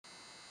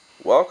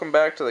Welcome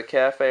back to the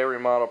cafe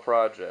remodel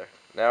project.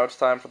 Now it's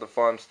time for the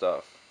fun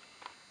stuff.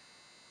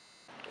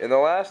 In the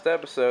last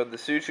episode, the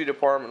sushi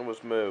department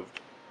was moved.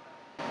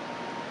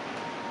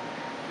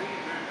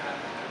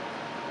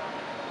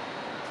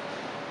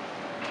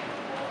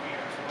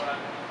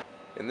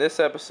 In this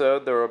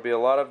episode, there will be a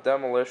lot of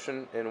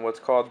demolition in what's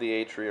called the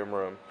atrium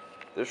room.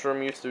 This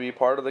room used to be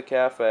part of the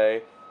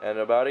cafe, and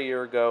about a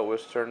year ago it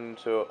was turned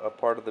into a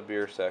part of the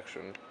beer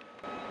section.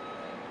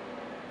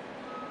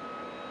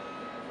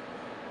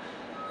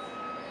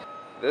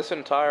 This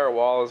entire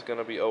wall is going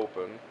to be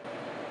open.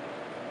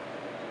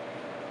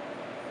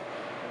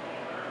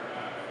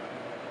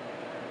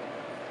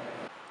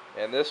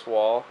 And this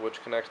wall,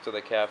 which connects to the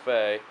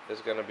cafe, is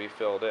going to be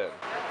filled in.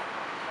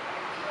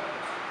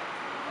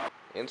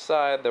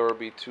 Inside there will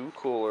be 2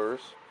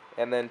 coolers,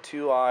 and then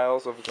 2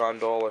 aisles of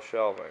gondola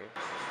shelving.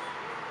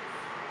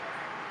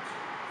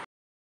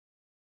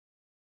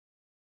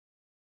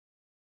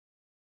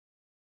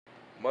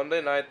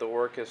 Monday night the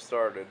work has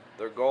started.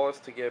 Their goal is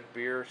to get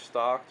beer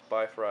stocked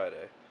by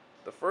Friday.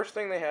 The first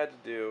thing they had to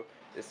do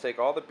is take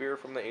all the beer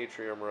from the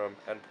atrium room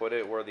and put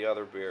it where the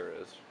other beer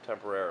is,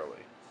 temporarily.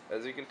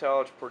 As you can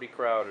tell, it's pretty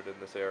crowded in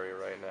this area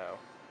right now.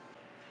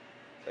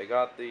 They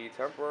got the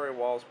temporary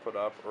walls put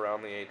up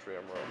around the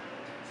atrium room.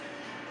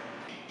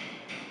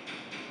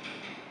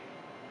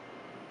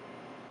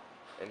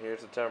 And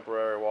here's the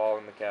temporary wall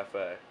in the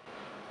cafe.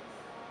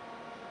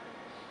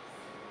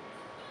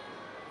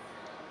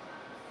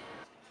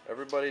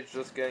 Everybody's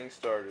just getting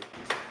started.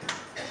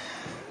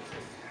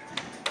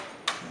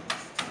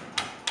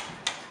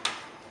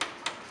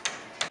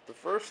 The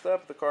first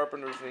step the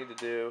carpenters need to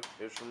do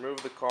is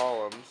remove the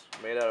columns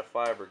made out of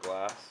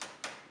fiberglass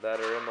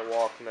that are in the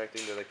wall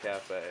connecting to the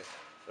cafe.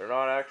 They're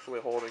not actually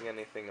holding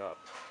anything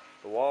up.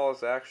 The wall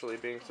is actually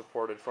being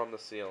supported from the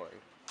ceiling.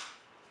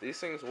 These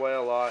things weigh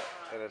a lot,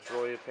 and it's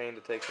really a pain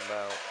to take them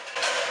out.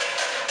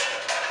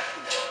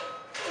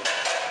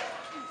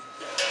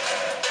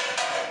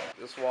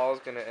 This wall is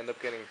going to end up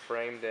getting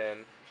framed in,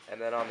 and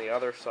then on the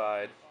other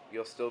side,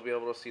 you'll still be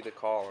able to see the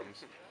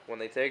columns. When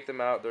they take them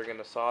out, they're going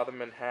to saw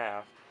them in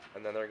half,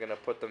 and then they're going to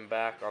put them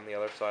back on the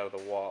other side of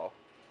the wall.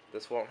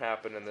 This won't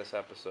happen in this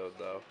episode,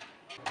 though.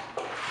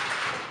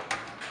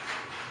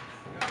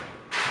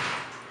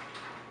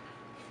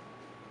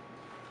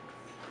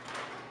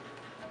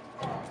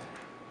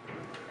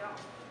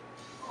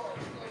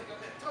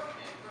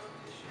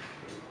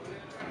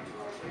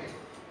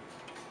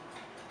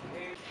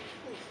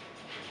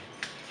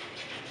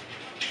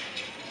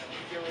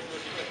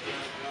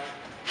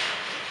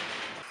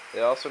 They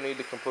also need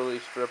to completely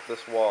strip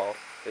this wall.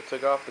 They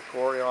took off the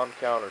Corian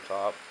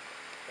countertop,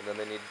 and then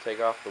they need to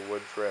take off the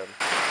wood trim.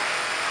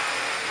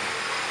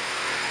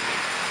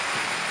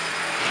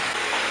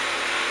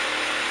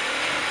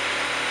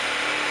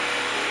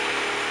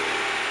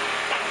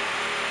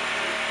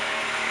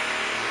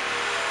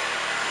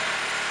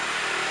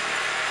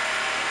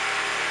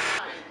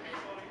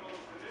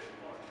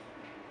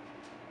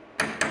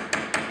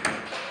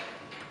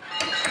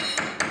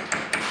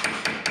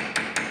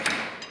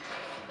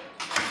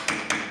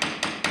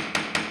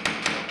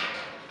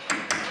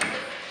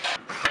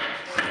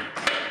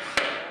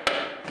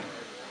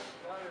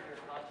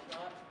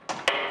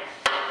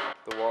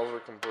 The walls are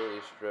completely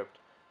stripped.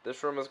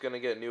 This room is going to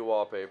get new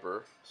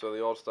wallpaper, so the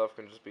old stuff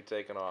can just be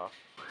taken off.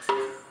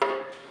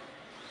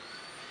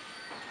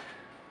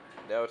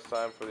 Now it's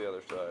time for the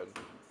other side.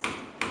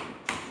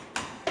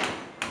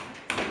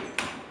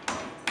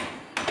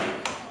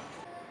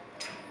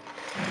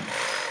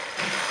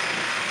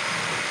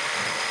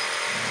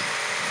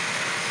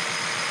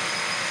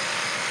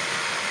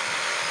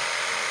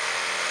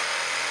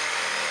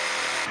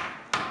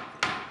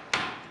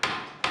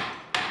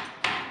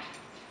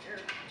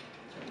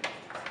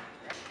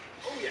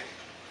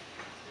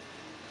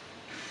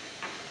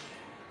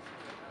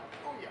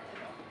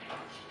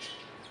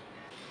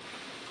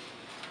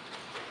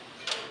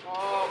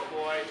 Oh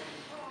boy.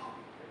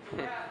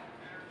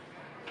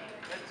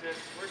 That's it.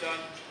 We're done.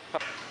 Huh?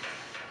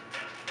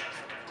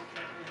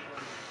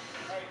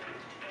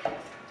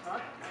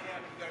 Yeah,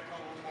 you gotta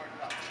call one more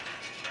top.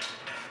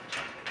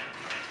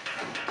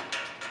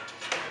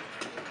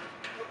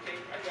 Okay,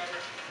 I got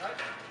it. Huh?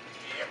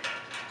 Yep.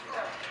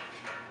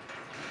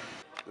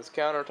 This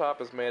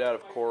countertop is made out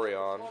of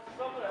Corian.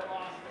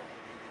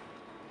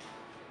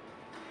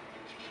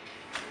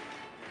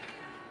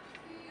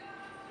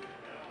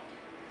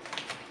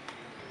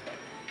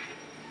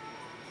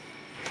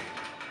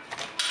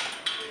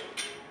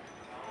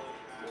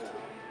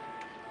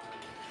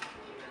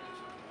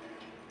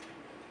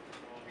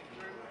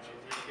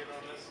 Get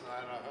on this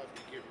side, I'll help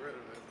you get rid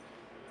of it.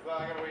 Well,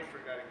 I gotta wait for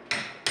a guy to come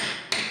back.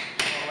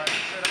 Oh, let it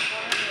sit up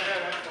on it?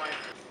 Yeah, that's fine.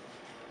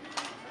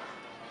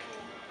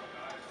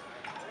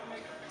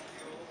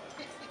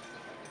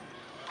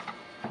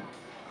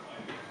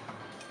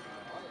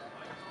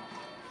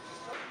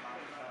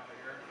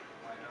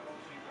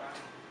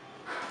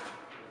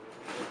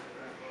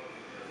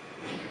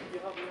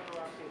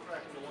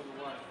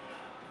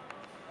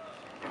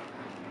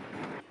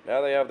 Now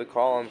they have the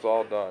columns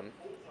all done.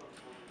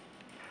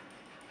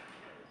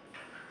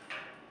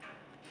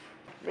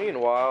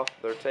 Meanwhile,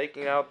 they're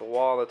taking out the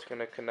wall that's going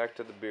to connect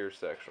to the beer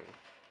section.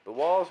 The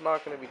wall is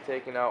not going to be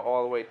taken out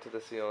all the way to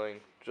the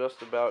ceiling,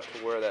 just about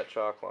to where that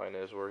chalk line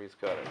is where he's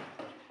cutting.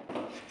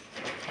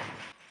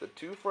 The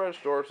two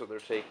French doors that they're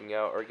taking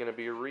out are going to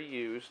be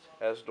reused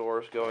as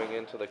doors going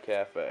into the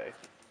cafe.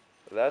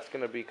 That's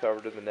going to be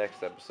covered in the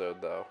next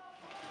episode though.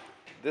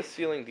 This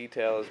ceiling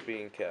detail is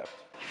being kept.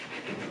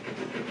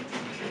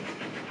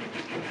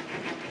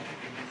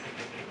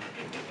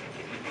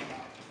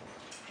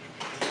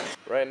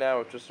 Right now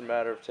it's just a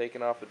matter of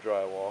taking off the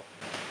drywall.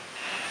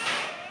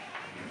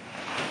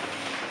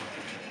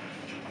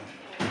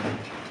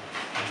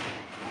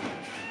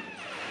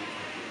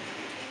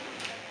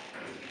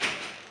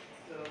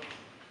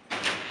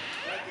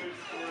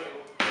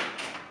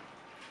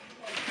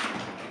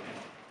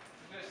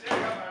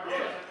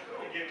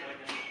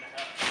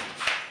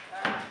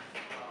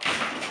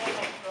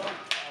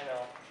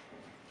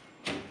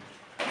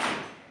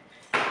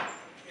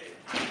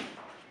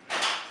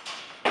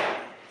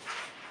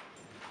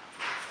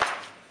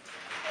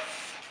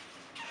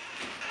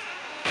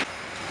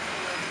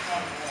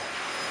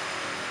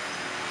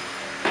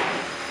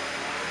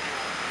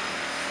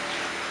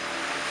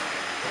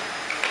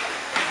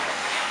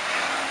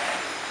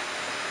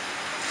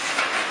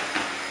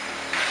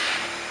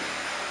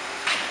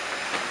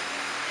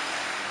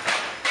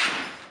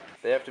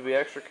 They have to be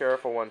extra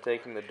careful when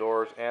taking the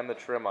doors and the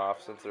trim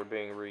off since they're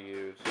being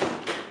reused.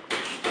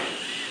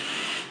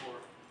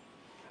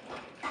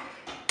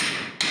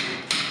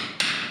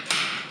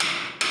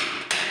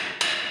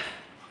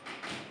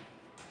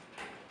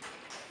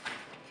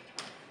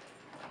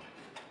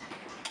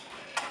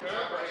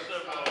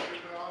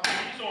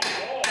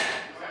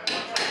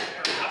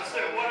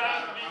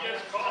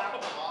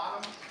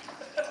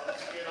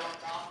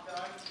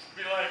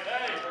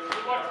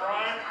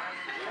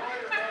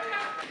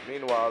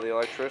 Meanwhile, the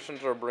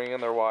electricians are bringing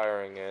their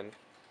wiring in,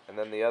 and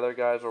then the other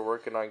guys are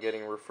working on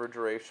getting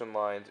refrigeration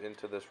lines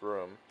into this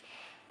room.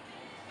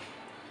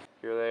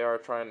 Here they are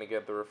trying to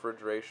get the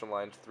refrigeration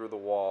lines through the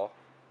wall.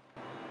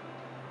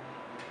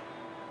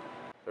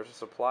 There's a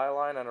supply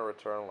line and a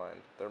return line.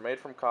 They're made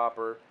from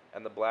copper,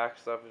 and the black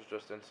stuff is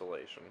just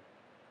insulation.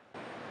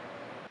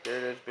 Here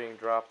it is being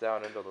dropped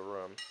down into the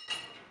room.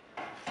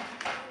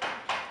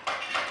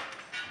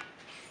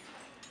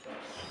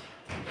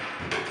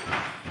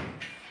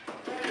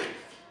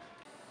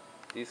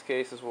 These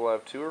cases will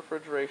have 2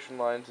 refrigeration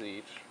lines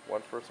each,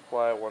 one for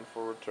supply, one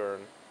for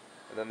return,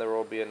 and then there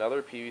will be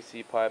another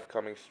PVC pipe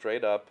coming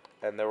straight up,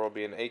 and there will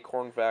be an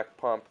acorn vac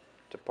pump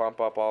to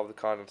pump up all of the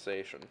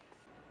condensation.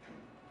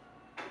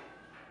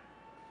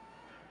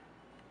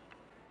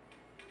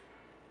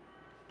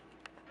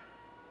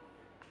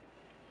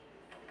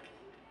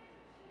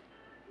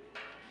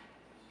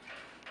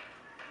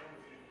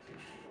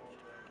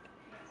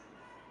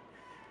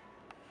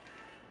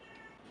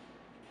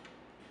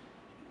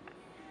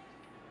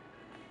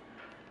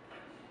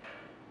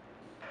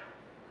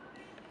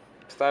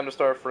 It's time to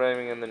start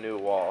framing in the new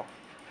wall.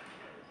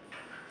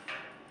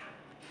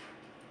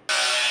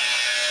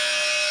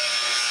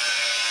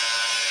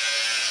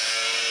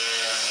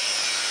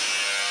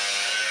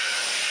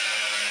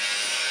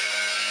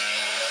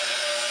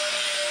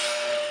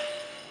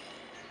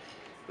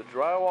 The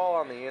drywall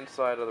on the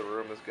inside of the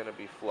room is going to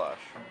be flush,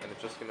 and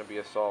it's just going to be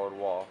a solid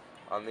wall.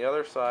 On the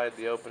other side,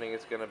 the opening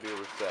is going to be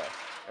recessed,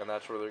 and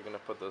that's where they're going to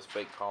put those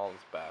fake columns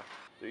back.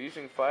 They're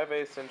using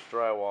 5/8 inch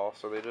drywall,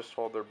 so they just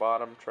hold their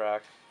bottom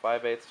track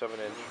 5/8 of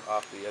an inch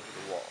off the edge of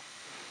the wall.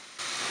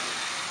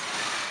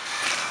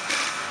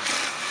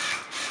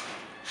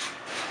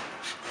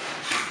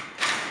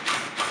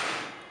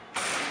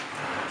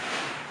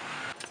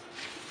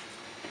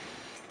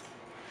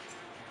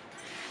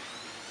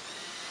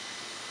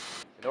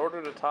 In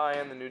order to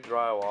tie in the new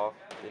drywall,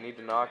 they need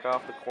to knock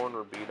off the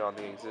corner bead on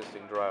the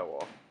existing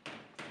drywall.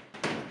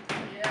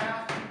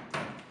 Yeah.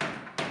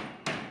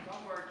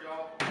 Somewhere,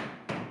 Joe.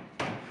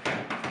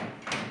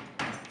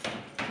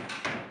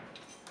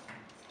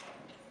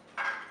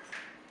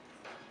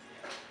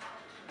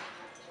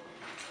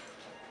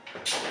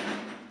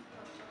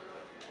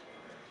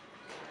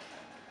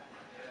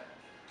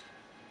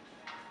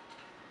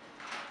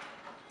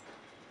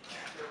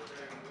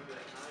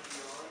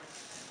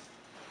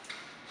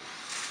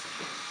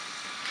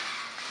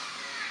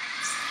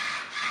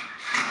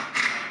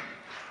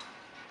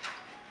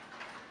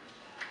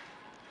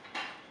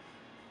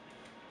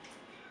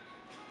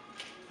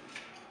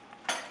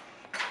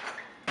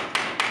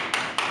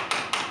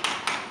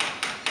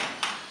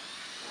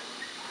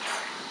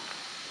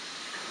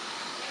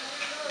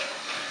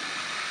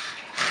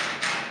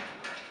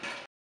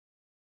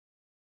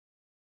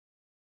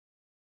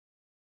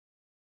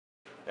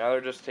 Now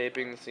they're just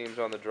taping the seams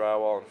on the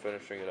drywall and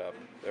finishing it up.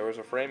 There was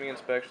a framing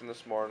inspection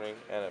this morning,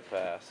 and it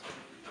passed.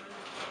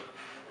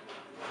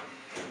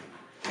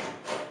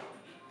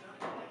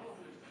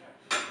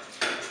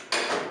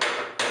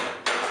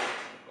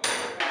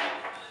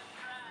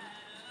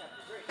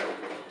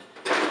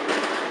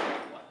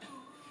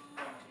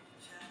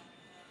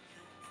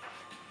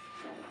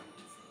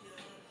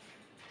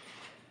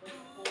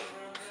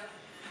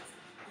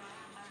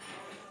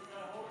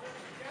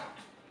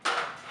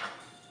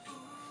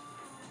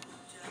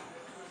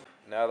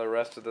 Now the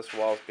rest of this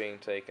wall is being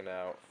taken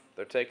out.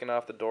 They're taking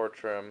off the door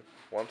trim.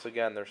 Once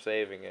again, they're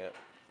saving it.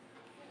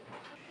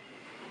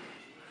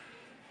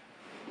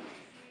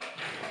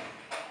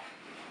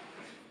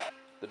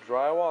 The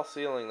drywall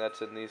ceiling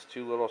that's in these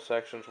two little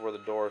sections where the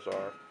doors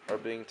are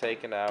being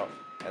taken out,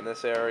 and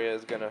this area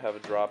is going to have a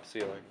drop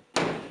ceiling.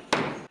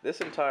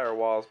 This entire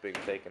wall is being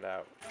taken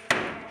out.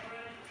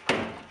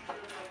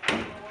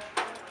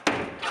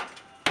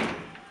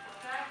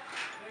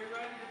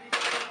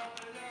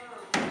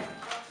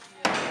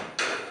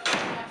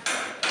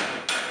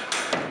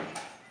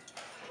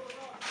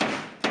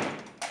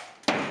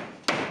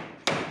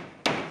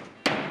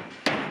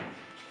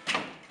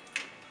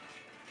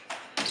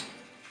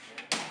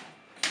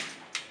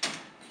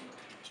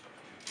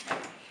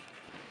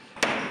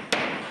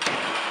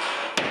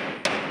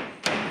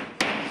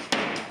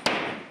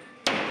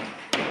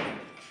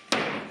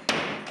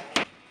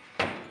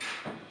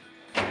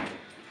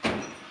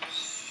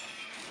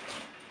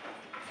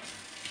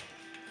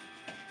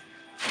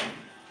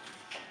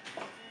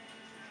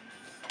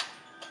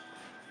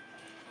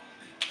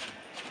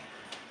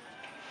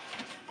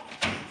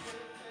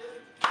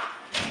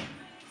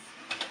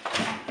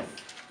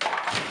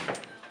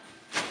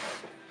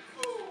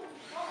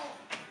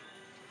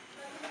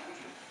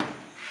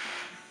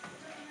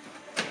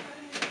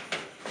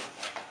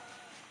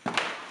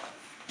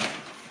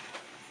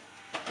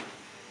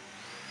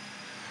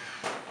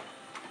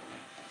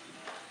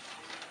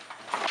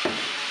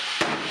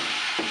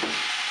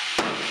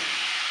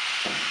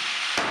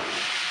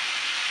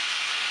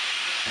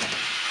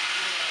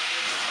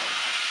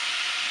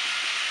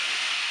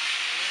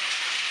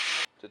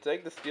 To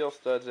take the steel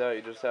studs out,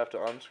 you just have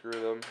to unscrew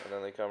them, and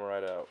then they come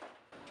right out.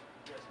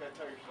 You guys gotta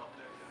tell yourself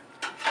that.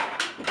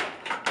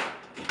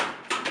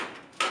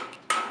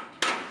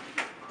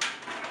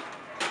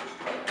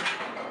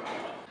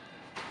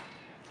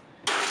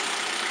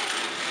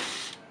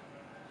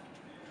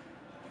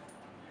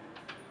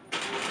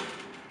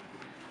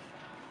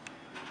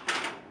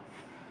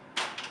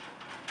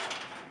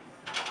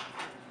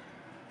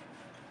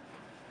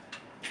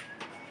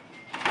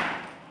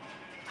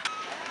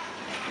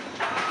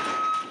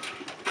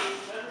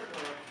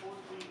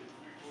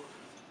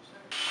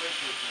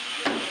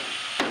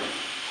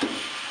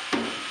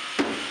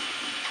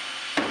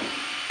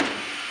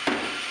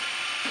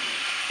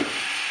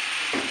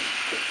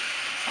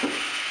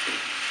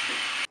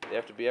 You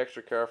have to be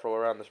extra careful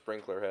around the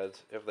sprinkler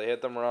heads. If they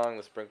hit them wrong,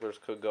 the sprinklers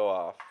could go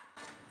off.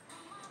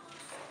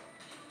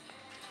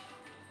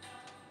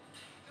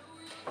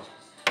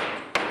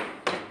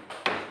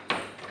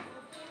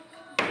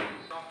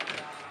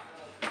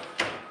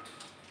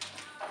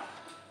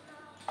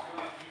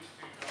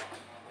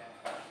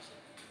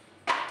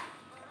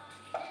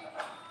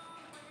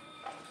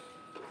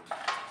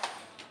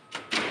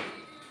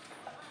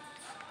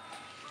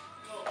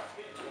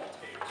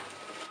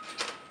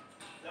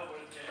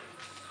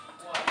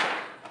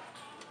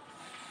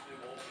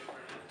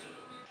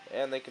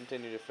 And they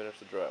continue to finish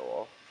the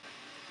drywall.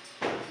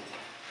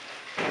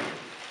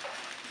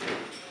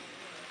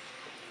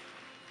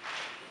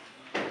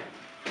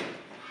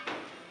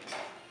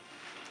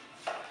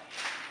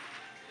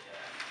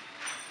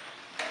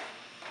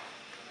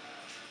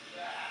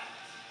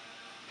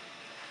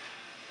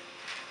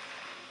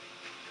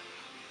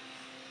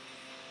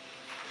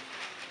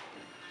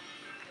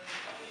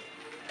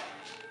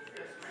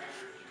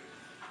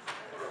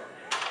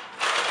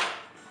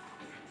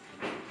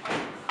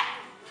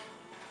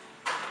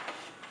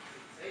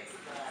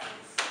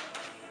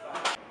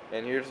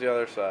 And here's the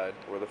other side,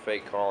 where the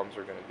fake columns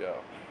are going to go.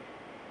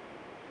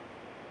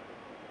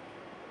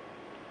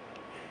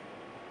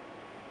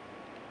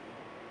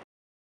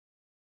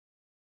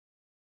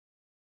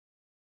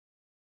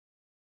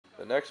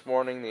 The next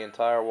morning, the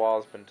entire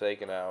wall has been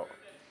taken out.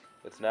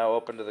 It's now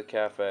open to the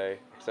cafe,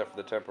 except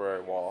for the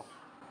temporary wall.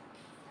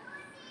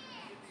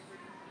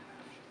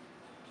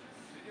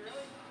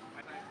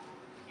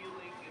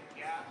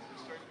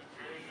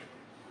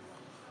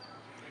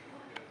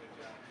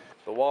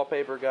 The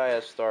wallpaper guy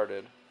has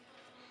started.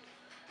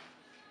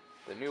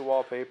 The new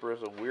wallpaper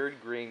is a weird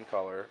green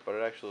color, but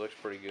it actually looks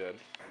pretty good.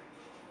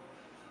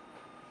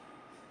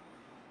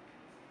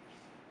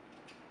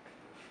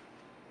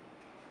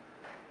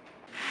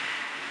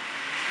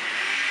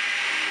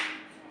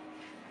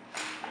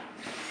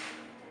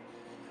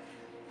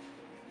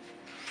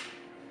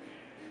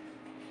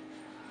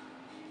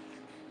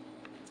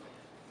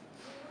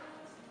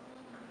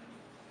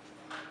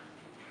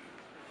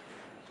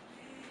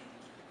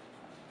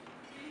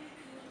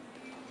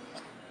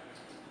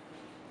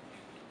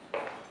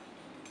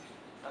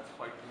 That's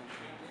quite the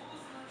machine.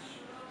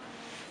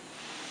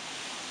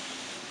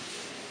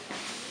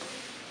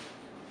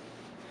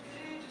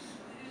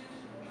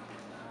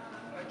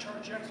 I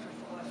charge extra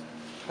for lessons.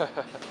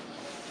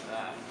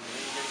 Nah,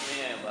 me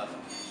ain't left.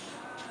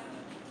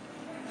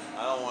 I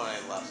don't want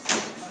any left.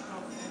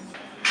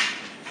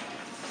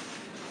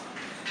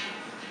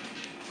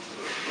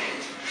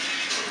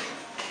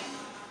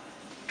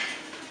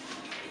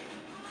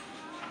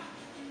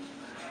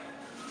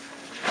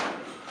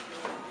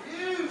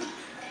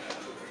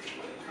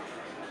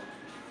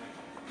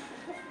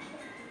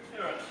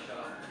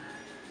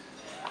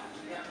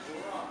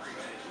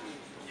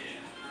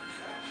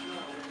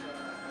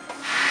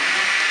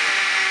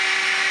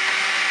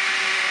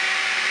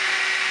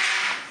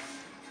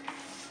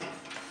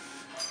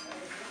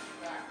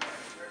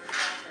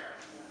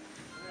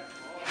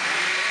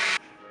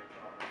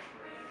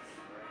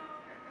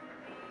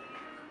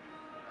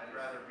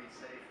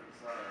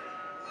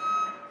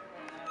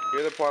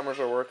 Here the plumbers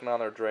are working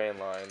on their drain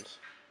lines.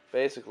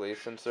 Basically,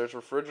 since there's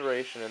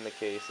refrigeration in the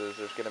cases,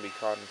 there's going to be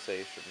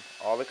condensation.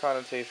 All the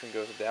condensation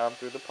goes down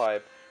through the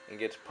pipe and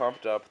gets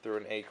pumped up through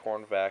an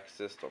acorn vac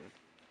system.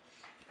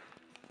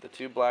 The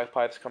two black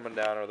pipes coming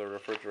down are the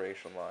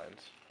refrigeration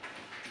lines.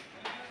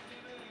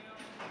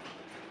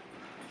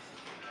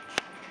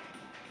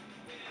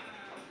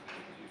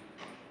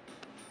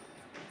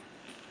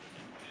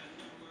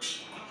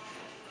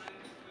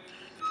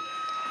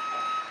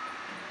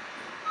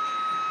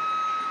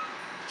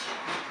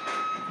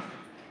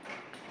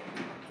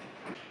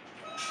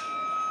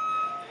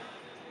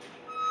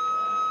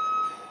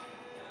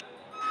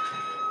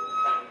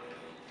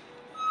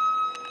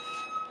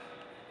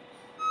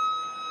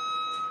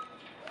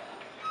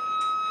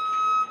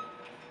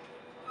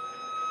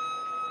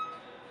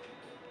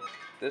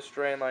 This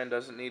drain line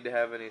doesn't need to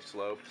have any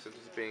slope since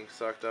it's being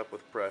sucked up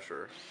with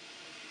pressure.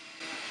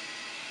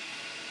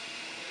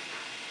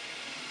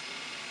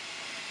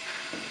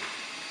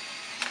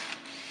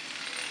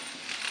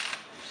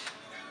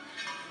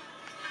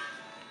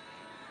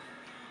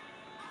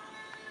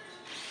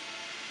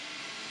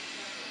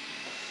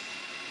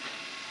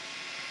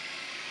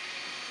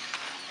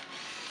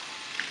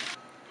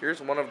 Here's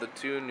one of the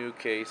two new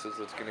cases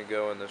that's going to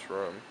go in this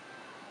room.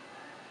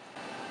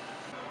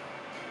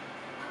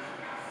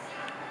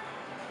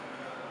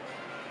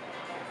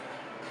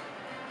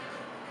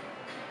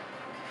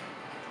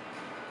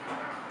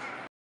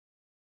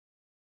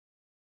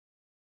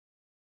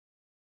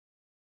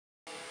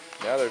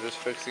 Now they're just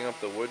fixing up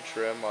the wood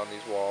trim on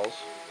these walls.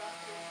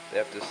 They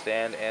have to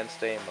sand and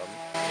stain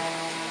them.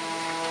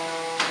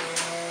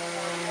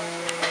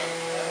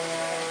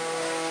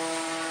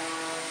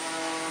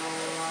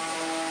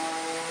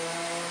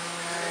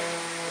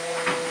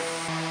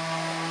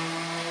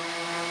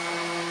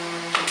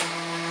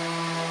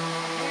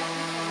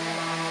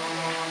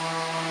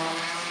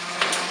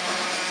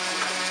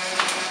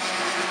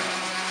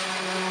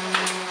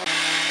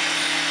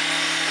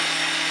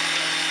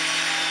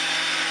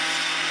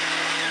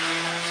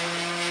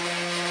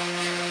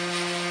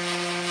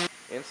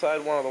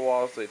 Inside one of the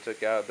walls they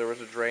took out, there was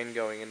a drain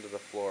going into the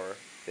floor.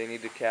 They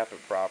need to cap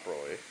it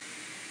properly.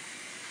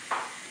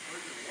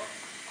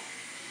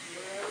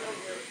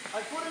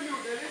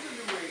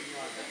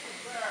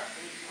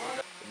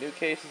 The new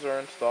cases are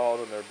installed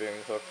and they're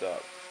being hooked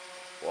up.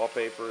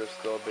 Wallpaper is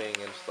still being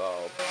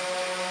installed.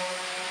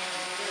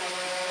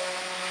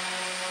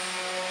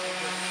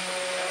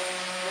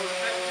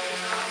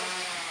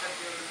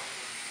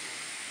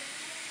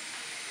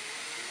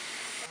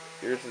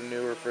 Here's the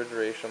new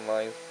refrigeration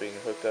lines being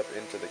hooked up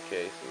into the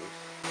cases.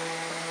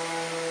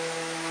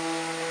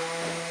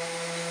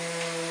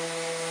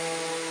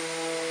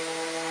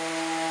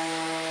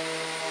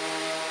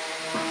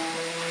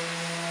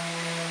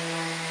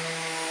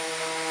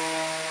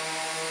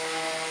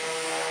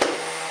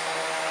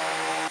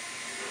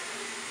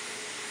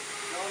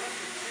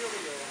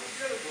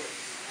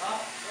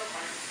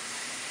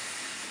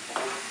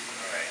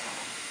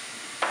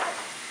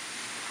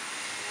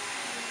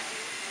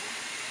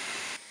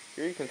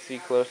 Here you can see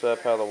close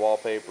up how the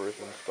wallpaper is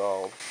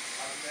installed. This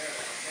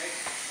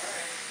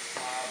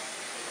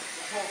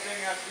whole thing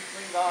has to be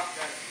cleaned off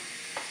then.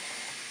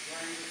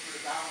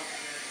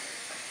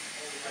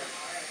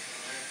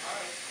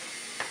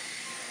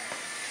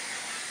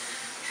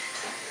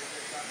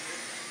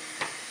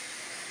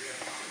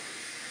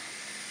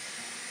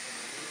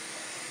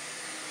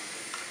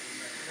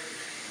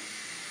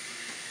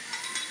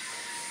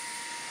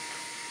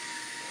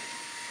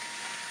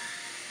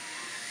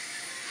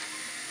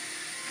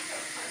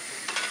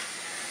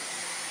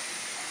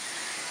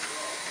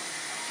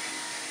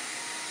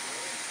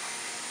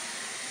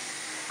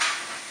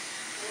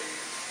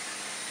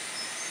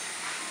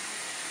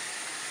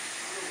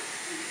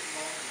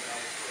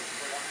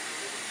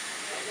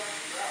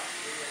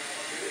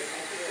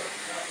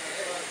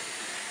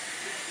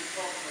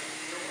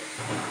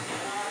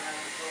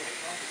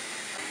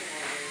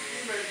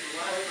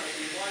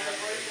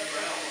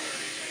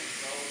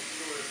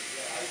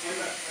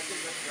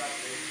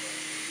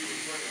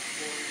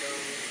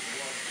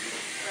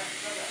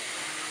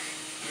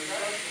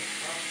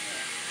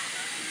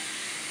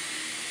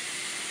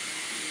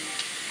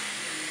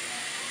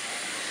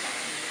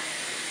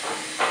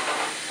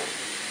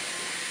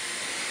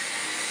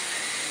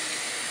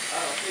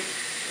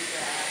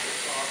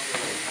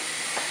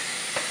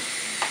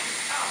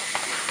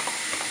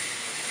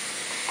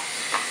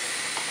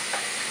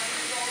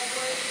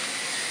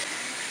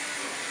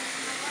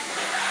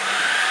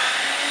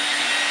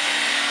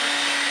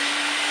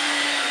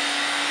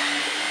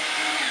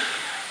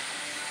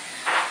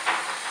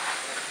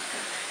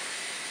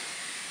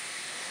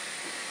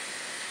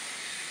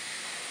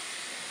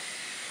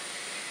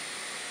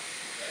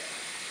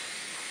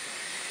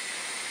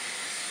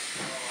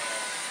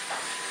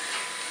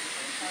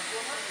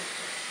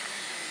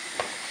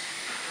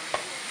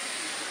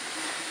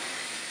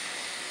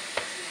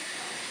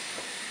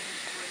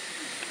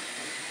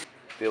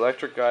 The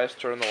electric guys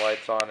turn the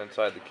lights on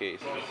inside the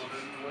cases.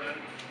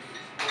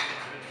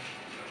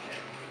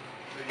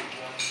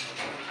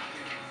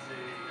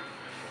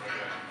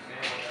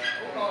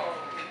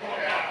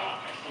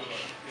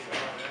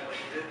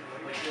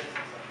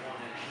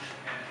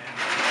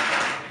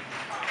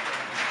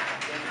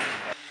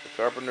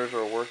 Carpenters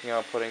are working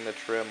on putting the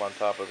trim on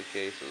top of the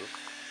cases.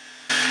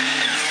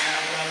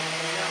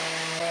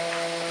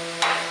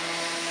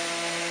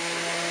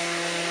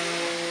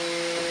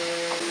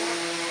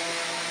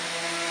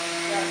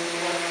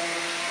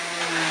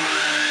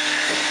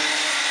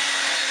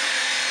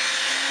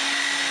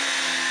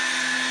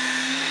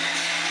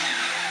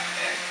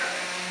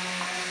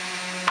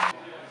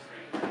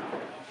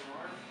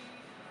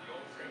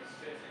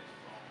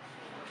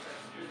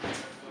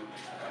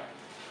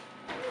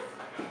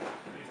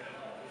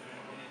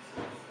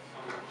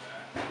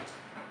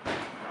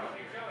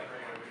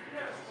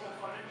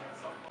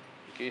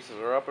 The cases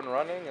are up and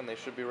running, and they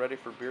should be ready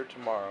for beer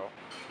tomorrow.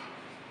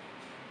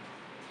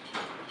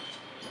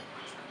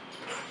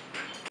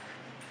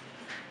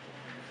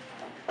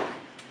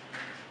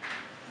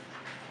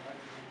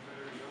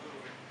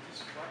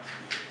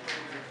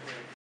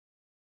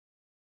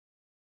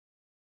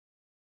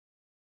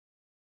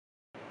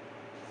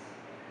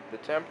 The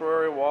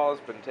temporary wall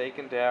has been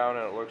taken down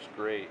and it looks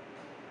great.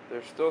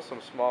 There's still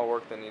some small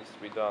work that needs to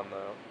be done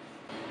though.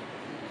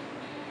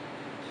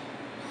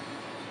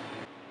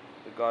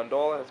 The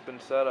gondola has been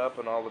set up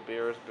and all the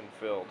beer has been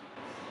filled.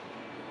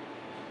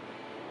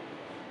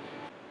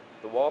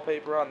 The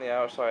wallpaper on the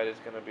outside is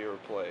going to be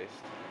replaced.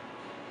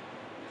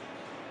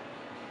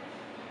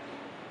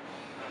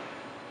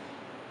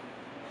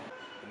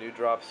 The new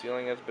drop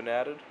ceiling has been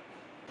added.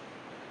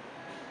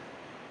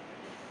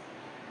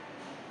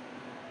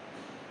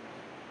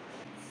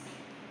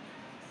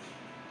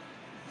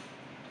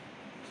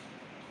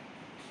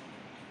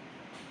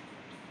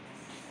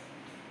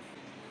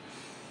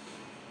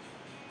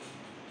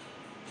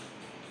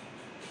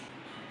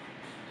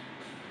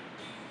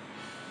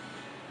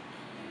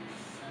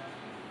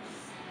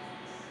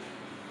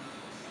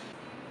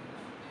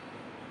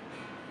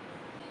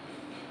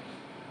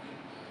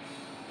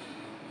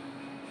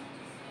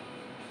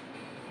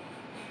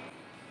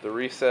 The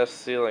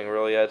recessed ceiling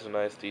really adds a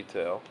nice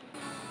detail.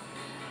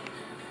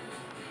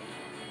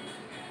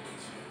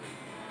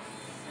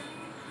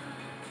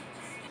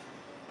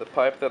 The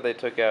pipe that they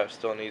took out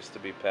still needs to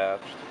be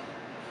patched.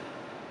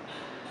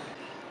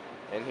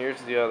 And here's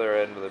the other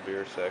end of the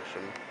beer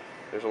section.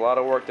 There's a lot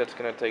of work that's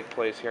going to take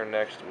place here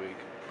next week,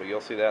 but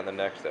you'll see that in the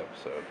next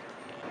episode.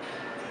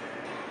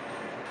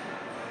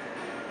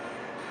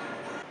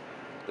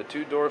 The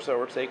two doors that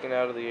were taken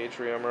out of the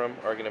atrium room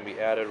are going to be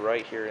added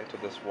right here into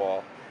this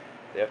wall.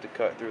 They have to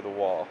cut through the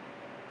wall.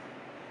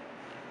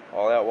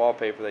 All that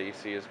wallpaper that you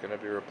see is going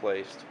to be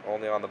replaced,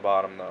 only on the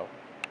bottom though.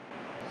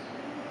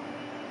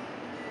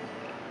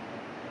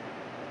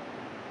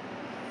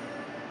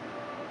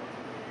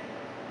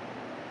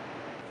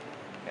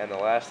 And the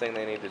last thing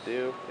they need to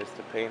do is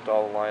to paint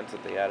all the lines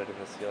that they added in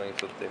the ceiling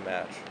so that they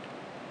match.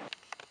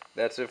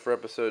 That's it for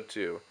episode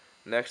 2.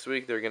 Next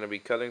week they're going to be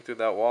cutting through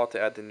that wall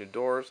to add the new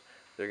doors.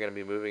 They're going to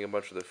be moving a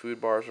bunch of the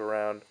food bars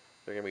around.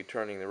 They're going to be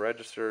turning the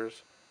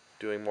registers,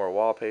 doing more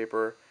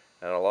wallpaper,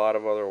 and a lot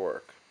of other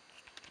work.